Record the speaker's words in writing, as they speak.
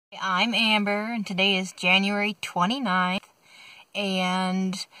I'm Amber, and today is January 29th,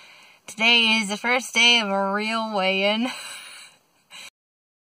 and today is the first day of a real weigh-in.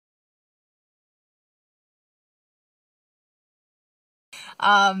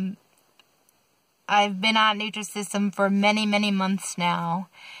 I've been on Nutrisystem for many months now,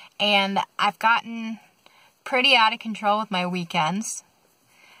 and I've gotten pretty out of control with my weekends.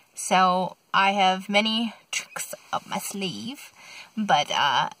 So I have many tricks up my sleeve, but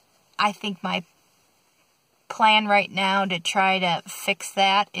I think my plan right now to try to fix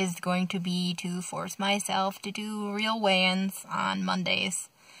that is going to be to force myself to do real weigh-ins on Mondays.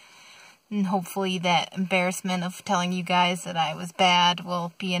 And hopefully that embarrassment of telling you guys that I was bad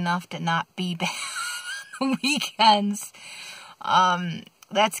will be enough to not be bad on the weekends.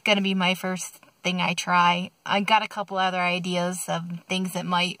 That's going to be my first thing I try. I got a couple other ideas of things that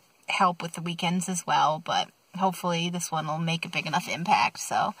might help with the weekends as well, but hopefully this one will make a big enough impact.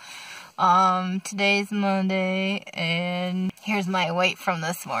 So today's Monday, and here's my weight from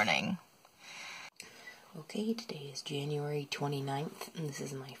this morning. Okay, today is January 29th, and this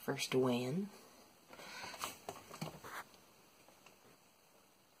is my first weigh-in.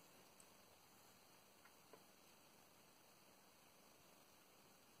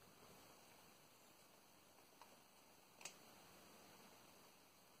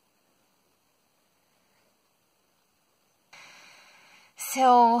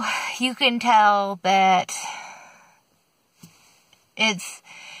 So, you can tell that it's,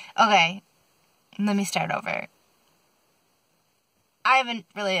 okay, let me start over. I haven't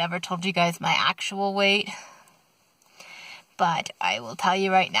really ever told you guys my actual weight, but I will tell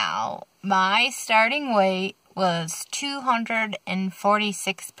you right now, my starting weight was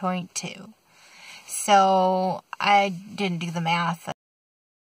 246.2. So, I didn't do the math.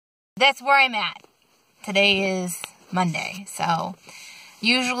 That's where I'm at. Today is Monday, so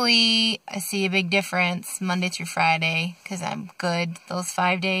usually I see a big difference Monday through Friday because I'm good those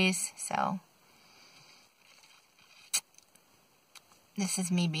 5 days, so this is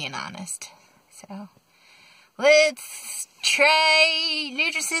me being honest. So let's try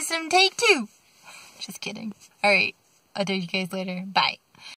Nutrisystem Take 2. Just kidding. Alright, I'll do you guys later. Bye.